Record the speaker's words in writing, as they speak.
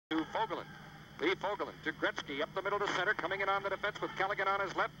Fogelin. Lee Fogelin to Gretzky, up the middle to center, coming in on the defense with Callaghan on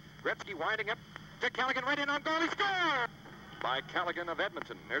his left. Gretzky winding up to Callaghan, right in on goal. He scores! By Callaghan of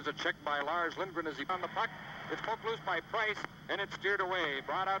Edmonton. There's a check by Lars Lindgren as he on the puck. It's poked loose by Price, and it's steered away.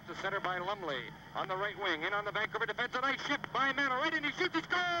 Brought out to center by Lumley. On the right wing, in on the Vancouver defense. A nice shift by Mano, right in, he shoots, he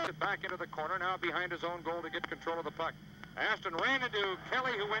scores! Back into the corner, now behind his own goal to get control of the puck. Ashton ran into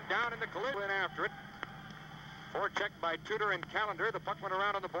Kelly, who went down in the collision after it. Forecheck by Tudor and Callender. The puck went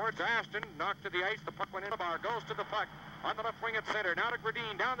around on the boards. Ashton knocked to the ice. The puck went in the bar. Goes to the puck. On the left wing at center. Now to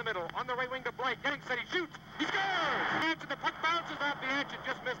Gradine. Down the middle. On the right wing to Blake. Getting set. He shoots. He scores! Bianchi, the puck bounces off Bianchi.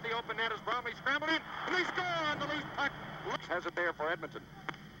 Just missed the open net as Bromley scrambled in. And they score on the loose puck. Looks has it there for Edmonton.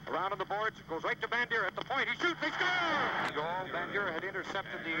 Around on the boards. Goes right to Bandera at the point. He shoots. They score! Goal. Bandera had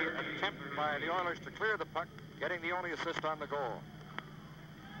intercepted the attempt by the Oilers to clear the puck, getting the only assist on the goal.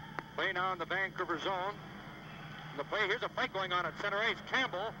 Play now in the Vancouver zone. The play, here's a fight going on at center ice.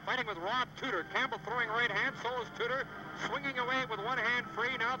 Campbell fighting with Rod Tudor. Campbell throwing right hand, so is Tudor. Swinging away with one hand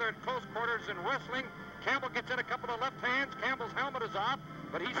free. Now they're at close quarters in wrestling. Campbell gets in a couple of left hands. Campbell's helmet is off,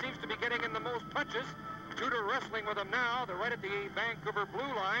 but he seems to be getting in the most punches. Tudor wrestling with him now. They're right at the Vancouver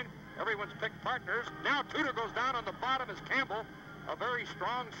blue line. Everyone's picked partners. Now Tudor goes down on the bottom as Campbell, a very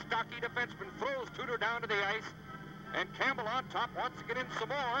strong, stocky defenseman, throws Tudor down to the ice. And Campbell on top wants to get in some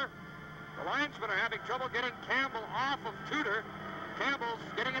more. The linesmen are having trouble getting Campbell off of Tudor. Campbell's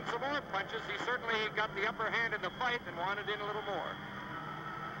getting in some more punches. He certainly got the upper hand in the fight and wanted in a little more.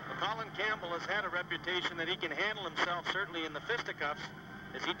 Well, Colin Campbell has had a reputation that he can handle himself, certainly in the fisticuffs,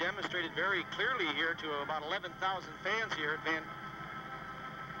 as he demonstrated very clearly here to about 11,000 fans here at Van.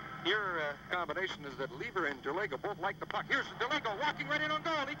 Here, combination is that Lever and DeLego both like the puck. Here's DeLego walking right in on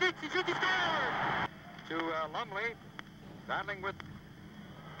goal. He digs, he shoots, he scores! To Lumley, battling with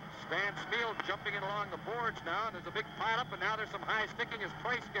Stan Smeal, jumping in along the boards now, and there's a big pile-up, and now there's some high sticking as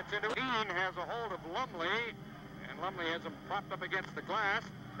Price gets into it. Dean has a hold of Lumley, and Lumley has him propped up against the glass.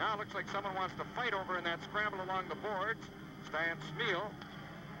 Now it looks like someone wants to fight over in that scramble along the boards. Stan Smeal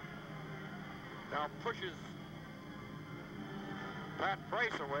now pushes Pat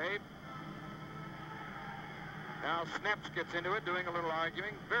Price away. Now Snaps gets into it, doing a little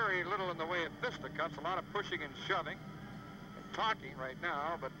arguing. Very little in the way of fisticuffs, a lot of pushing and shoving and talking right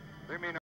now, but they may not